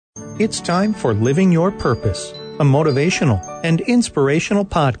It's time for Living Your Purpose, a motivational and inspirational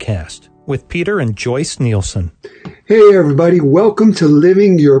podcast with Peter and Joyce Nielsen. Hey everybody, welcome to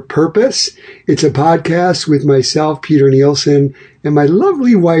Living Your Purpose. It's a podcast with myself, Peter Nielsen, and my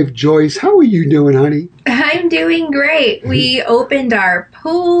lovely wife, Joyce. How are you doing, honey? I'm doing great. We opened our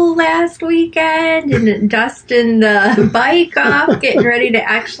pool last weekend and dusting the bike off, getting ready to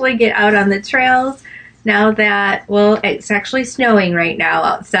actually get out on the trails. Now that, it's actually snowing right now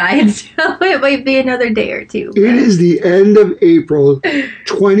outside, so it might be another day or two. It is the end of April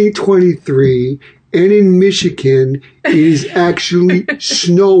 2023, and in Michigan, it is actually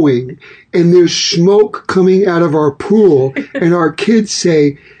snowing, and there's smoke coming out of our pool, and our kids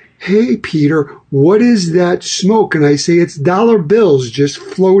say, "Hey, Peter, what is that smoke?" And I say, "It's dollar bills just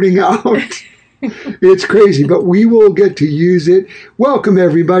floating out." It's crazy, but we will get to use it. Welcome,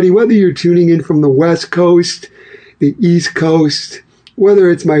 everybody, whether you're tuning in from the West Coast, the East Coast, whether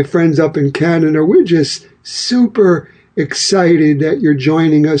it's my friends up in Canada. We're just super excited that you're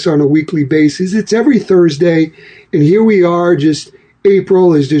joining us on a weekly basis. It's every Thursday, and here we are. Just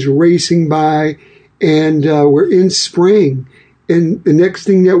April is just racing by, and we're in spring. And the next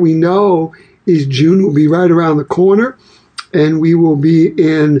thing that we know is June will be right around the corner, and we will be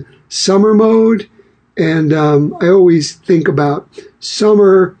in summer mode. And I always think about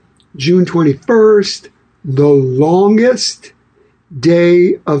summer, June 21st, the longest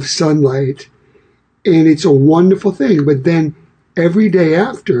day of sunlight. And it's a wonderful thing. But then every day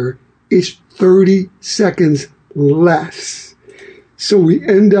after is 30 seconds less. So we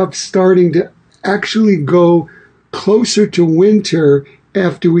end up starting to actually go closer to winter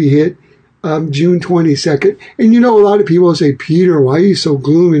after we hit June 22nd. And a lot of people say, "Peter, why are you so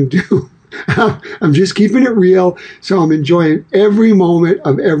gloom and doom?" I'm just keeping it real. So I'm enjoying every moment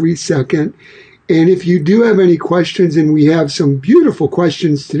of every second. And if you do have any questions, and we have some beautiful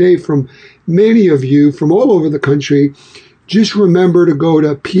questions today from many of you from all over the country, just remember to go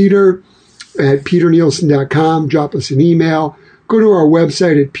to Peter at peternielsen.com, drop us an email, go to our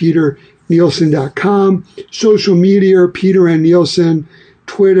website at peternielsen.com, social media, Peter and Nielsen,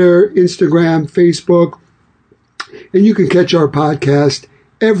 Twitter, Instagram, Facebook, and you can catch our podcast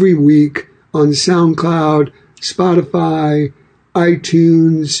every week on SoundCloud, Spotify,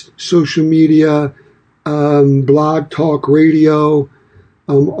 iTunes, social media, Blog Talk Radio,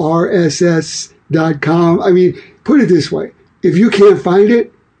 RSS.com. I mean, put it this way. If you can't find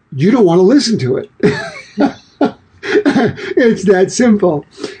it, you don't want to listen to it. It's that simple.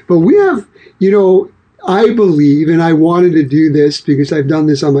 But we have, I believe, and I wanted to do this because I've done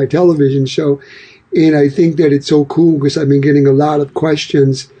this on my television show, and I think that it's so cool because I've been getting a lot of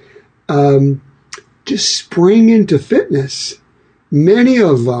questions. Just spring into fitness. Many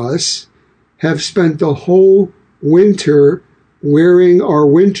of us have spent the whole winter wearing our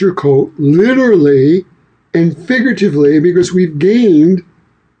winter coat, literally and figuratively, because we've gained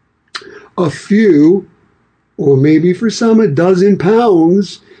a few, or maybe for some, a dozen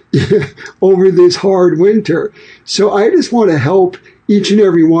pounds over this hard winter. So I just want to help each and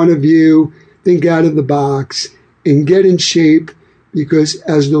every one of you think out of the box and get in shape, because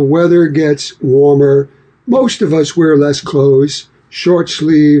as the weather gets warmer, most of us wear less clothes, short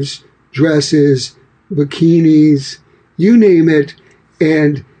sleeves, dresses, bikinis, you name it.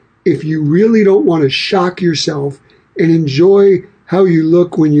 And if you really don't want to shock yourself and enjoy how you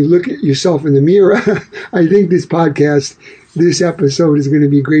look when you look at yourself in the mirror, I think this podcast, this episode is going to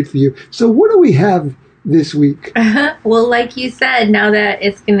be great for you. So what do we have this week? Well, like you said, now that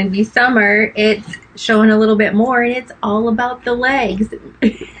it's going to be summer, it's showing a little bit more, and it's all about the legs.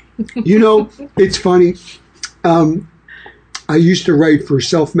 It's funny. I used to write for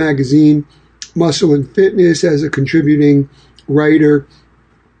Self Magazine, Muscle and Fitness, as a contributing writer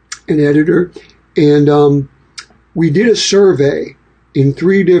and editor. And we did a survey in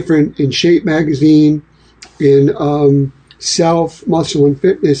in Shape Magazine, in Self, Muscle and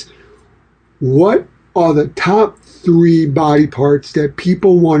Fitness. What are the top 3 body parts that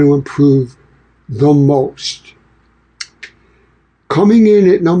people want to improve the most? Coming in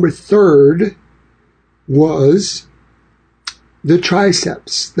at number 3rd was the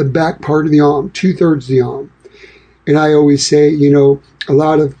triceps, the back part of the arm, 2/3 of the arm. And I always say, a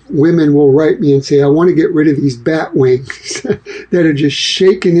lot of women will write me and say, "I want to get rid of these bat wings that are just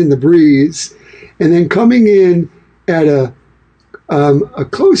shaking in the breeze." And then coming in at a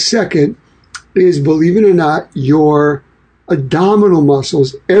close second is, believe it or not, your abdominal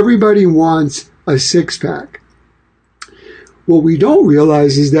muscles. Everybody wants a 6-pack. What we don't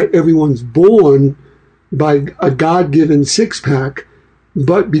realize is that everyone's born by a God-given 6-pack,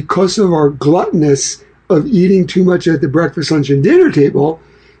 but because of our gluttonous of eating too much at the breakfast, lunch, and dinner table,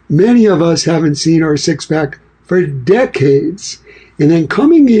 Many of us haven't seen our six-pack for decades. And then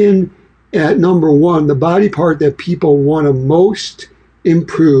coming in at number one, the body part that people want to most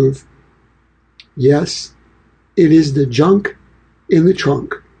improve, yes, it is the junk in the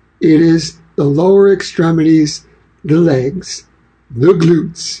trunk. It is the lower extremities, the legs, the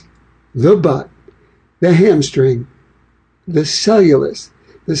glutes, the butt, the hamstring, the cellulite,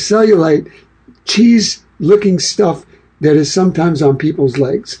 cheese-looking stuff that is sometimes on people's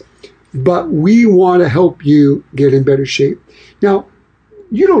legs. But we want to help you get in better shape. Now,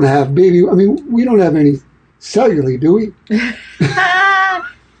 you don't have, baby, I mean, we don't have any cellulite, do we?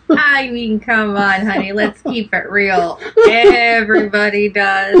 I mean, come on, honey. Let's keep it real. Everybody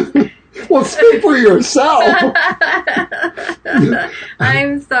does. Well, speak for yourself.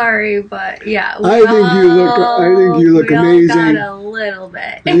 I'm sorry, but yeah. I think you look amazing. All got a little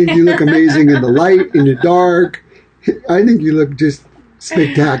bit. I think you look amazing in the light, in the dark. I think you look just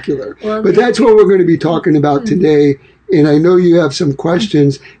spectacular. Well, but that's what we're going to be talking about today. And I know you have some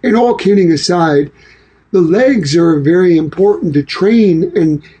questions. And all kidding aside, the legs are very important to train.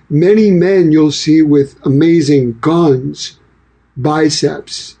 And many men you'll see with amazing guns,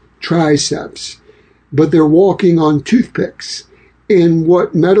 biceps, triceps, but they're walking on toothpicks. And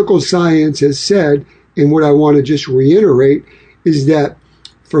what medical science has said, and what I want to just reiterate, is that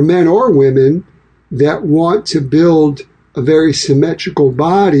for men or women that want to build a very symmetrical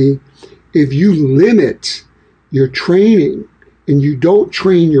body, if you limit your training and you don't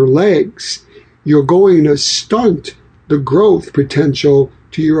train your legs, you're going to stunt the growth potential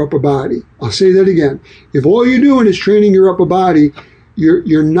to your upper body. I'll say that again. If all you're doing is training your upper body,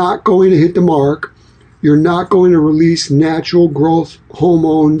 you're not going to hit the mark. You're not going to release natural growth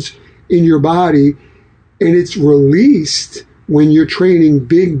hormones in your body. And it's released when you're training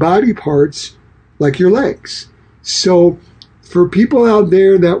big body parts like your legs. So for people out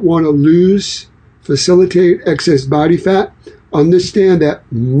there that want to facilitate excess body fat, understand that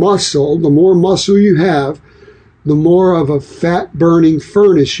muscle, the more muscle you have, the more of a fat-burning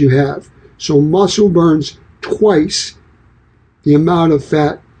furnace you have. So muscle burns twice the amount of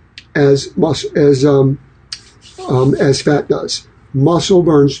fat as fat does. Muscle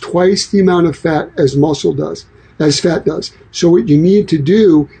burns twice the amount of fat as fat does. So what you need to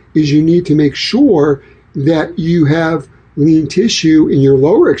do is you need to make sure that you have lean tissue in your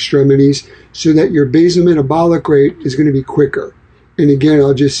lower extremities so that your basal metabolic rate is going to be quicker. And again,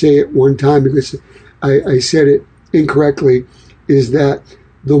 I'll just say it one time because I said it incorrectly, is that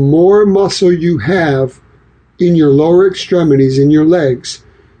the more muscle you have in your lower extremities, in your legs,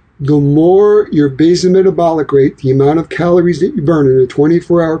 the more your basal metabolic rate, the amount of calories that you burn in a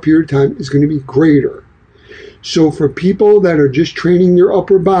 24-hour period of time, is going to be greater. So for people that are just training their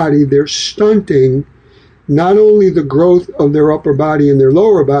upper body, they're stunting not only the growth of their upper body and their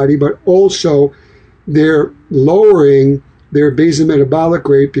lower body, but also they're lowering their basal metabolic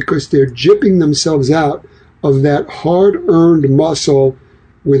rate because they're gypping themselves out of that hard-earned muscle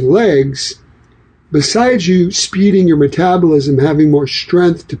with legs. Besides you speeding your metabolism, having more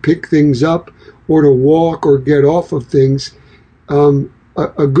strength to pick things up or to walk or get off of things,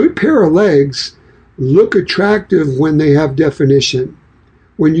 a good pair of legs look attractive when they have definition.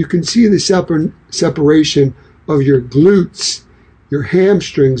 When you can see the separation of your glutes, your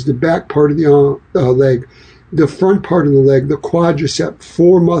hamstrings, the back part of the leg, the front part of the leg, the quadricep,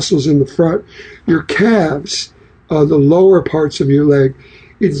 4 muscles in the front, your calves, the lower parts of your leg.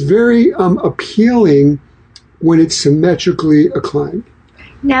 It's very appealing when it's symmetrically inclined.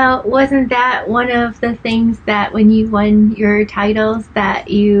 Now, wasn't that one of the things that when you won your titles that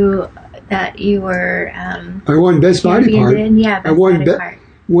you were I won Best Body Part. Yeah, Best Body Part.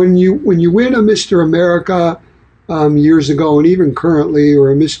 When you win a Mr. America years ago, and even currently,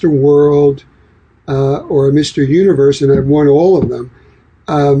 or a Mr. World or a Mr. Universe, and I've won all of them,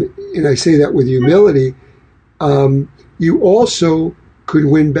 and I say that with humility, you also could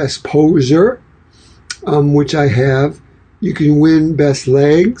win Best Poser, which I have. You can win Best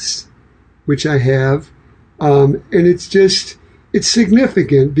Legs, which I have. And it's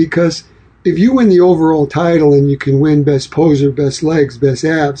significant because if you win the overall title and you can win Best Poser, Best Legs, Best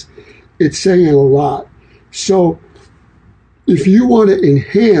Abs, it's saying a lot. So if you want to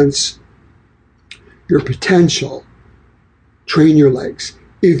enhance your potential, train your legs.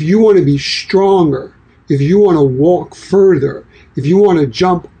 If you want to be stronger, if you want to walk further, if you want to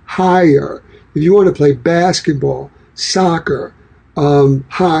jump higher, if you want to play basketball, soccer,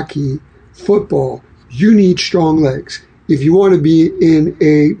 hockey, football, you need strong legs. If you want to be in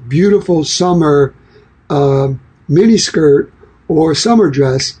a beautiful summer miniskirt or summer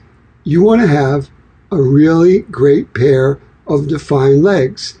dress, you want to have a really great pair of defined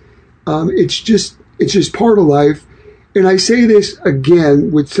legs. It's just part of life. And I say this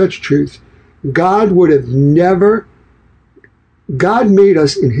again with such truth. God made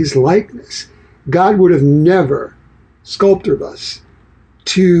us in his likeness. God would have never sculpted us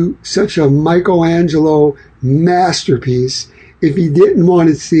to such a Michelangelo masterpiece if he didn't want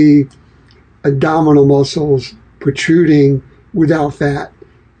to see abdominal muscles protruding without fat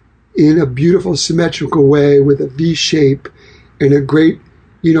in a beautiful symmetrical way with a V shape and a great,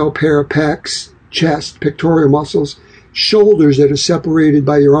 pair of pecs, chest, pectoral muscles, shoulders that are separated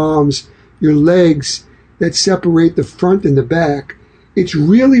by your arms, your legs that separate the front and the back. It's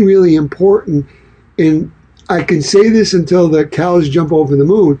really, really important. And I can say this until the cows jump over the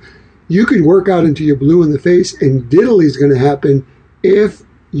moon. You can work out until you're blue in the face, and diddly's going to happen if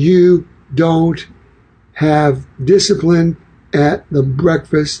you don't have discipline at the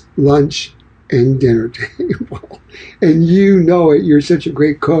breakfast, lunch, and dinner table. And you know it. You're such a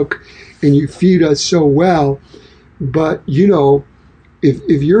great cook, and you feed us so well. But,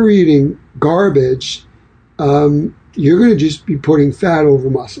 if you're eating garbage, you're going to just be putting fat over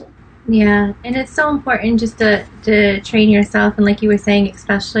muscle. Yeah, and it's so important just to train yourself, and like you were saying,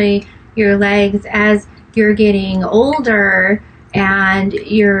 especially your legs as you're getting older and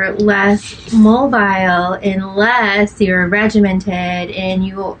you're less mobile unless you're regimented and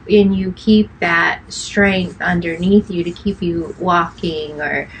you keep that strength underneath you to keep you walking.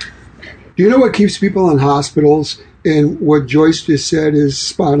 Or do you know what keeps people in hospitals? And what Joyce just said is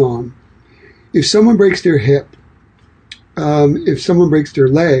spot on. If someone breaks their hip, if someone breaks their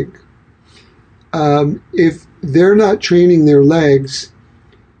leg, if they're not training their legs,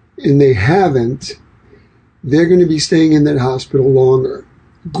 and they haven't, they're going to be staying in that hospital longer.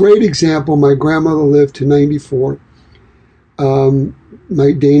 Great example, my grandmother lived to 94.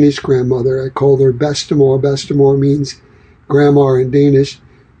 My Danish grandmother, I called her Bestemor. Bestemor means grandma in Danish,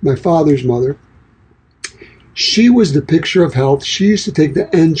 my father's mother. She was the picture of health. She used to take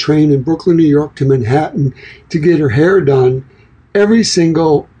the N train in Brooklyn, New York to Manhattan to get her hair done every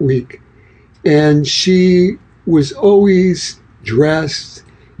single week. And she was always dressed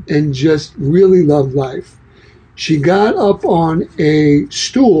and just really loved life. She got up on a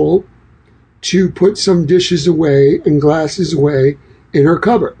stool to put some dishes away and glasses away in her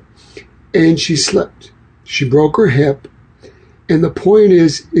cupboard. And she slipped. She broke her hip. And the point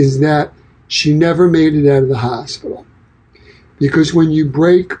is that she never made it out of the hospital. Because when you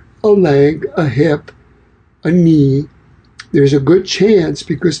break a leg, a hip, a knee, there's a good chance,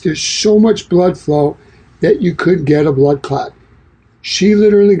 because there's so much blood flow, that you could get a blood clot. She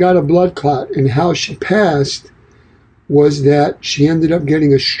literally got a blood clot, and how she passed was that she ended up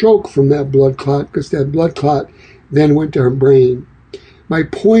getting a stroke from that blood clot, because that blood clot then went to her brain. My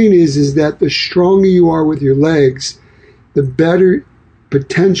point is that the stronger you are with your legs, the better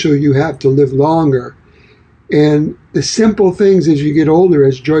potential you have to live longer. And the simple things as you get older,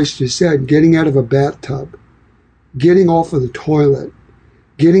 as Joyce just said, getting out of a bathtub, getting off of the toilet,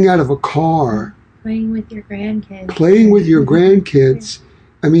 getting out of a car, playing with your grandkids.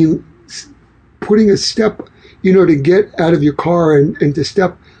 I mean, putting a step, to get out of your car and to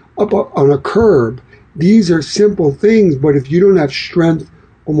step up on a curb. These are simple things, but if you don't have strength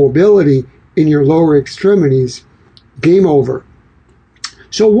or mobility in your lower extremities, game over.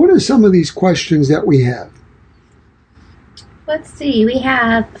 So what are some of these questions that we have? Let's see. We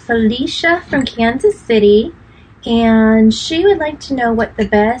have Felicia from Kansas City, and she would like to know what the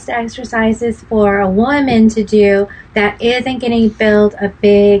best exercises for a woman to do that isn't going to build a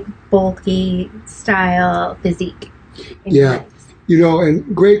big, bulky style physique. Yeah.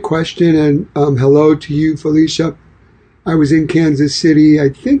 And great question. And hello to you, Felicia. I was in Kansas City, I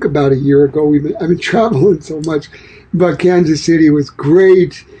think about a year ago. I've been traveling so much. But Kansas City was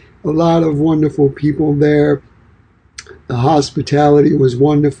great. A lot of wonderful people there. The hospitality was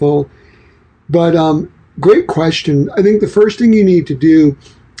wonderful. But great question. I think the first thing you need to do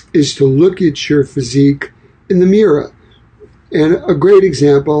is to look at your physique in the mirror. And a great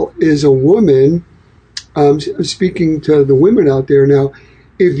example is a woman, speaking to the women out there now,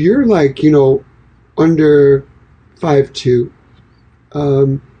 if you're under 5'2",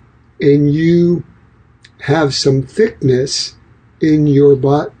 and you have some thickness in your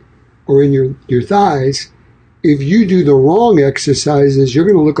butt or in your thighs, if you do the wrong exercises, you're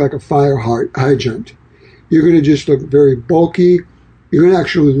going to look like a fire hydrant. You're going to just look very bulky. You're going to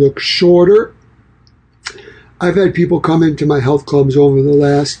actually look shorter. I've had people come into my health clubs over the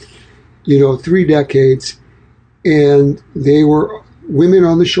last, 3 decades, and they were women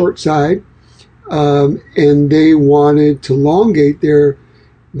on the short side, and they wanted to elongate their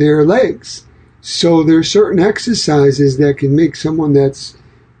legs. So there are certain exercises that can make someone that's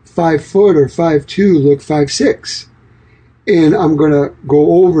 5 foot or 5'2" look 5'6". And I'm going to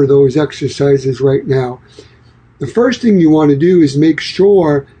go over those exercises right now. The first thing you want to do is make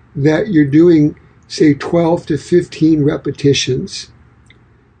sure that you're doing, say, 12 to 15 repetitions.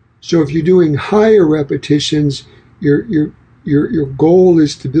 So if you're doing higher repetitions, your goal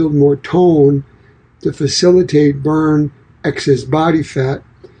is to build more tone to facilitate burn excess body fat.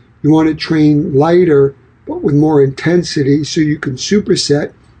 You want to train lighter but with more intensity so you can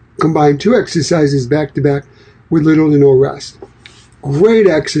superset, combine 2 exercises back to back with little to no rest. Great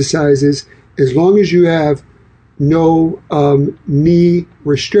exercises as long as you have no knee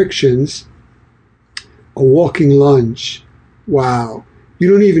restrictions. A walking lunge. Wow. You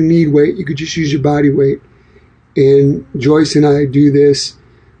don't even need weight. You could just use your body weight. And Joyce and I do this,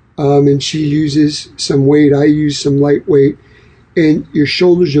 and she uses some weight. I use some light weight. And your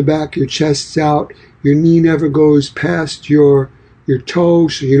shoulders are back, your chest's out. Your knee never goes past your toe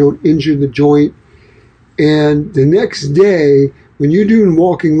so you don't injure the joint. And the next day, when you're doing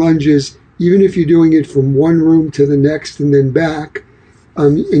walking lunges, even if you're doing it from one room to the next and then back,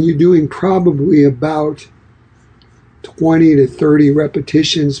 and you're doing probably about 20 to 30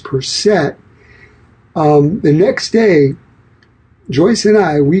 repetitions per set, the next day, Joyce and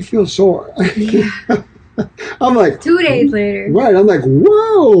I, we feel sore. Yeah. I'm like... 2 days later. Right. I'm like,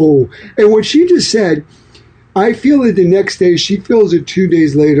 whoa. And what she just said, I feel it the next day. She feels it 2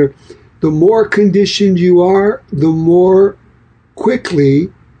 days later. The more conditioned you are, the more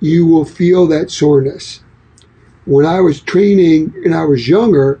quickly you will feel that soreness. When I was training and I was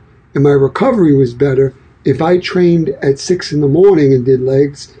younger and my recovery was better, if I trained at 6 in the morning and did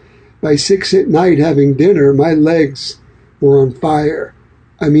legs, by 6 at night having dinner, my legs were on fire.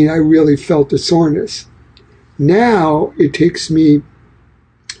 I mean, I really felt the soreness. Now it takes me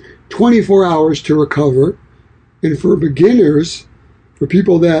 24 hours to recover. And for beginners, for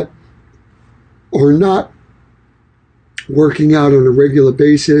people that are not working out on a regular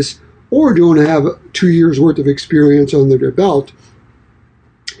basis or don't have 2 years worth of experience under their belt,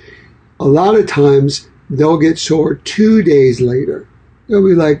 a lot of times they'll get sore 2 days later. They'll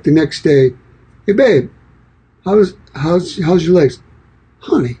be like the next day, hey babe, how's your legs?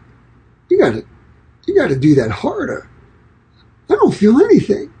 Honey, you gotta do that harder. I don't feel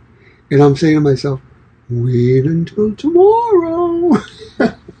anything. And I'm saying to myself, wait until tomorrow.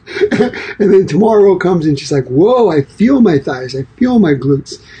 And then tomorrow comes and she's like, whoa, I feel my thighs. I feel my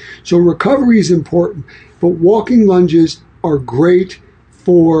glutes. So recovery is important. But walking lunges are great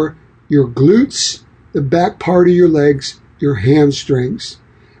for your glutes, the back part of your legs, your hamstrings.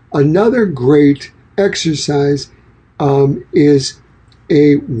 Another great exercise is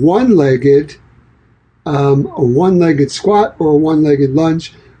a one-legged squat or a one-legged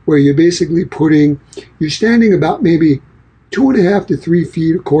lunge, where you're basically you're standing about maybe 2.5 to 3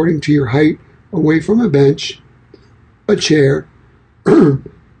 feet according to your height away from a bench, a chair.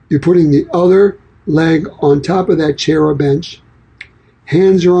 You're putting the other leg on top of that chair or bench.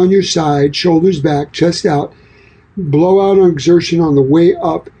 Hands are on your side, shoulders back, chest out. Blow out on exertion on the way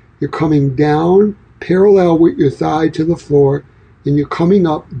up. You're coming down parallel with your thigh to the floor. Then you're coming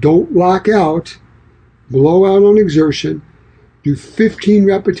up. Don't lock out. Blow out on exertion. Do 15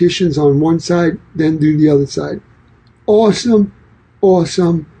 repetitions on one side, then do the other side. Awesome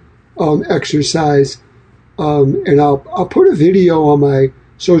exercise. And I'll put a video on my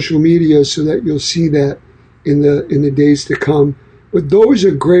social media so that you'll see that in the days to come. But those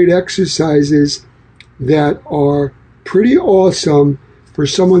are great exercises that are pretty awesome for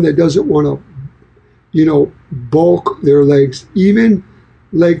someone that doesn't want to, bulk their legs. Even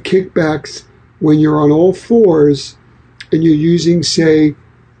leg kickbacks when you're on all fours and you're using, say,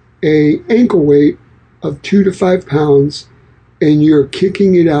 a ankle weight of 2 to 5 pounds and you're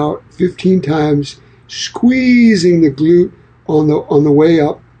kicking it out 15 times, squeezing the glute on the way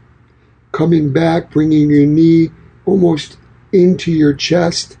up, coming back, bringing your knee almost into your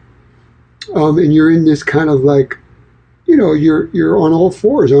chest, and you're in this kind of like, you're on all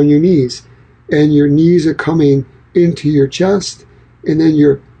fours on your knees, and your knees are coming into your chest, and then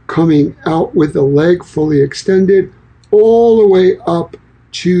you're coming out with the leg fully extended all the way up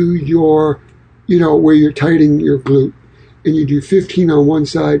to your, where you're tightening your glute. And you do 15 on one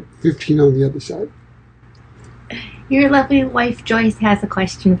side, 15 on the other side. Your lovely wife, Joyce, has a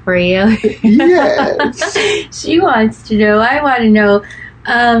question for you. Yes. She wants to know. I want to know.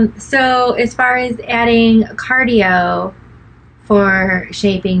 So as far as adding cardio for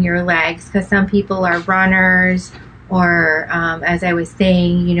shaping your legs, because some people are runners or, as I was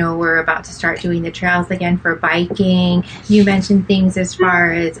saying, we're about to start doing the trails again for biking. You mentioned things as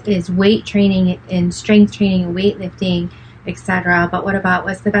far as weight training and strength training and weightlifting. etc. But what about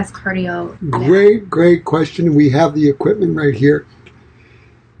what's the best cardio? Great question. We have the equipment right here.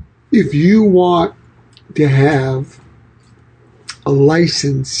 If you want to have a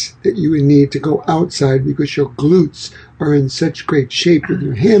license that you would need to go outside because your glutes are in such great shape with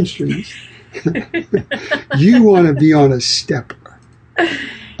your hamstrings, you want to be on a stepper.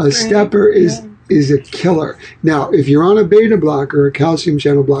 A stepper is a killer. Now, if you're on a beta blocker or a calcium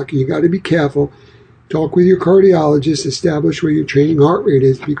channel blocker, you got to be careful. Talk with your cardiologist, establish where your training heart rate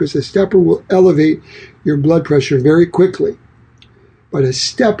is, because a stepper will elevate your blood pressure very quickly. But a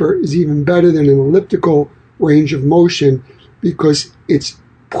stepper is even better than an elliptical range of motion because it's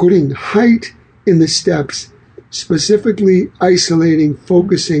putting height in the steps, specifically isolating,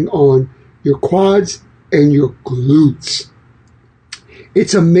 focusing on your quads and your glutes.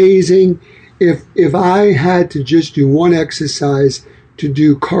 It's amazing. If I had to just do one exercise to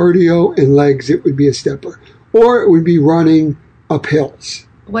do cardio and legs, it would be a stepper. Or it would be running up hills.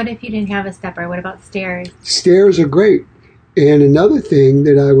 What if you didn't have a stepper? What about stairs? Stairs are great. And another thing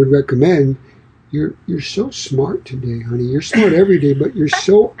that I would recommend, you're so smart today, honey. You're smart every day, but you're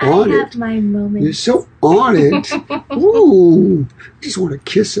so on it. I have my moments. You're so on it. Ooh, I just want to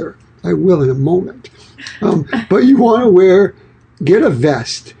kiss her. I will in a moment. But you want to get a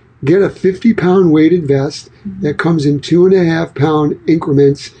vest. Get a 50-pound weighted vest that comes in 2.5-pound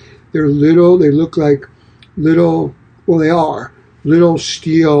increments. They're little. They look like little, well, they are little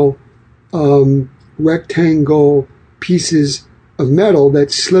steel rectangle pieces of metal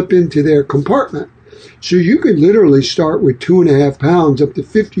that slip into their compartment. So you could literally start with 2.5 pounds up to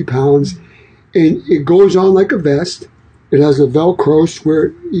 50 pounds, and it goes on like a vest. It has a Velcro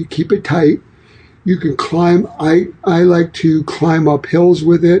where you keep it tight. You can climb. I like to climb up hills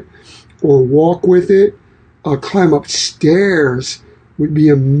with it or walk with it. Climb up stairs would be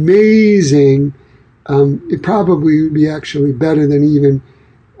amazing. It probably would be actually better than even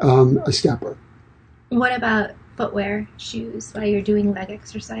a stepper. What about footwear, shoes, while you're doing leg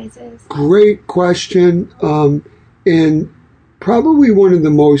exercises? Great question. And probably one of the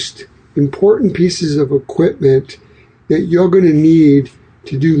most important pieces of equipment that you're going to need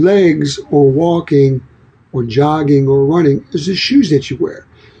to do legs or walking or jogging or running is the shoes that you wear.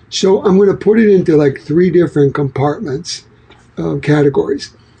 So I'm going to put it into like 3 different compartments,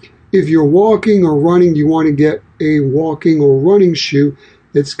 categories. If you're walking or running, you want to get a walking or running shoe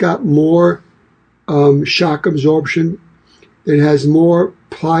that's got more shock absorption. It has more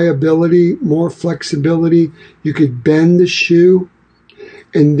pliability, more flexibility. You could bend the shoe.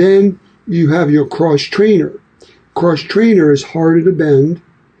 And then you have your cross trainer. Cross trainer is harder to bend.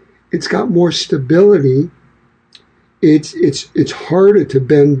 It's got more stability. It's harder to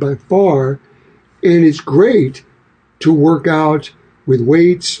bend by far. And it's great to work out with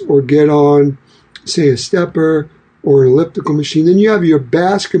weights or get on, say, a stepper or an elliptical machine. Then you have your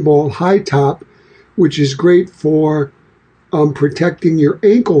basketball high top, which is great for protecting your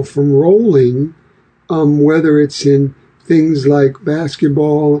ankle from rolling, whether it's in things like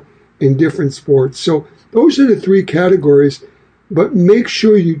basketball and different sports. So those are the 3 categories, but make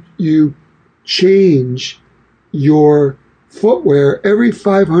sure you change your footwear every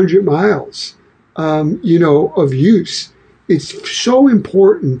 500 miles, of use. It's so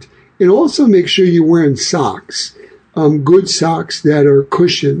important. And also make sure you're wearing socks, good socks that are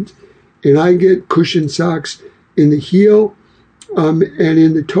cushioned. And I get cushioned socks in the heel and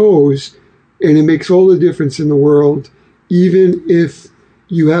in the toes, and it makes all the difference in the world. Even if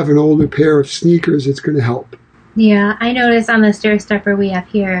you have an older pair of sneakers, it's going to help. Yeah, I noticed on the stair stepper we have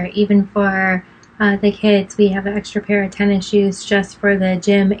here, even for the kids, we have an extra pair of tennis shoes just for the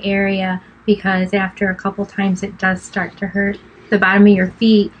gym area, because after a couple times it does start to hurt the bottom of your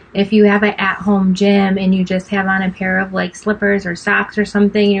feet. If you have an at-home gym and you just have on a pair of like slippers or socks or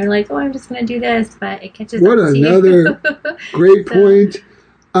something, you're like, oh, I'm just going to do this, but it catches up to you. What another great point.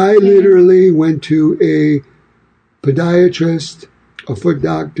 I literally went to a podiatrist, a foot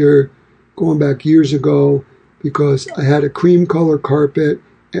doctor, going back years ago, because I had a cream color carpet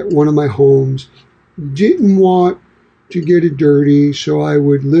at one of my homes. Didn't want to get it dirty, so I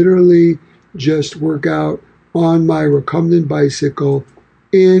would literally just work out on my recumbent bicycle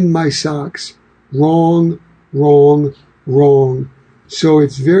in my socks. Wrong. So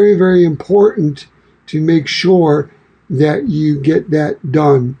it's very, very important to make sure that you get that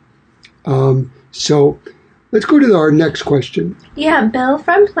done. So let's go to our next question. Yeah, Bill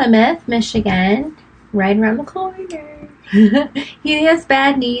from Plymouth, Michigan, right around the corner. He has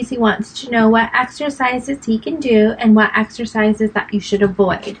bad knees. He wants to know what exercises he can do and what exercises that you should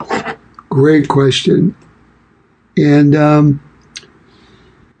avoid. Great question. And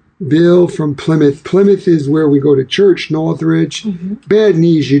Bill from Plymouth. Plymouth is where we go to church, Northridge. Bad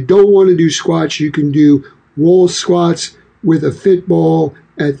knees, you don't want to do squats. You can do wall squats with a fit ball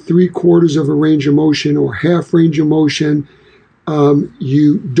at 3/4 of a range of motion or half range of motion.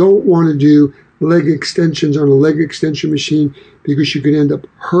 You don't want to do leg extensions on a leg extension machine because you could end up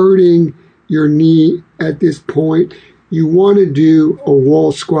hurting your knee at this point. You want to do a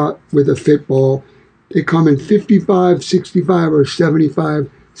wall squat with a fit ball. They come in 55, 65, or 75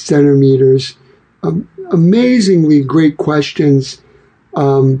 centimeters. Amazingly great questions,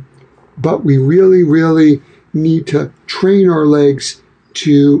 but we really, really need to train our legs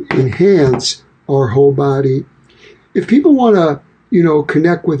to enhance our whole body. If people want to,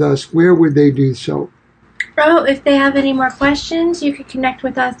 connect with us, where would they do so? Oh, if they have any more questions, you can connect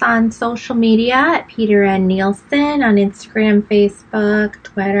with us on social media at Peter N. Nielsen on Instagram, Facebook,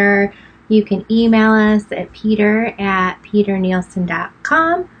 Twitter. You can email us at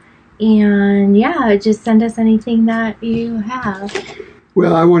peter@peternielsen.com. And just send us anything that you have.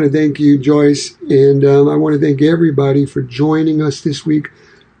 Well, I want to thank you, Joyce, and I want to thank everybody for joining us this week.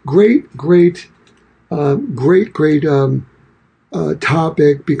 Great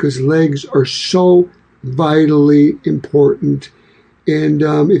topic, because legs are so vitally important. And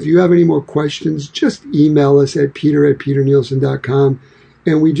if you have any more questions, just email us at peter@peternielsen.com.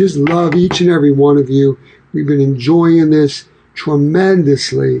 And we just love each and every one of you. We've been enjoying this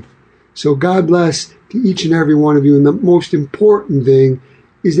tremendously. So God bless to each and every one of you. And the most important thing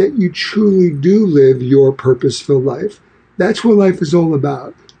is that you truly do live your purpose-filled life. That's what life is all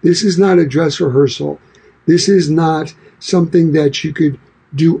about. This is not a dress rehearsal. This is not something that you could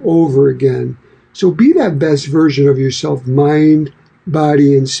do over again. So be that best version of yourself, mind,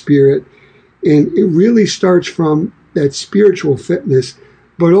 body, and spirit. And it really starts from that spiritual fitness,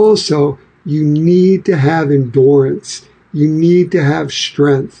 but also you need to have endurance. You need to have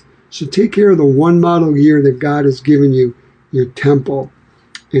strength. So take care of the one model year that God has given you, your temple.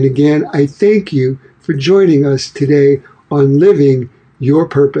 And again, I thank you for joining us today on Living Your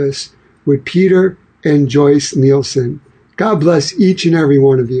Purpose with Peter and Joyce Nielsen. God bless each and every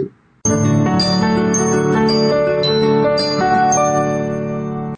one of you.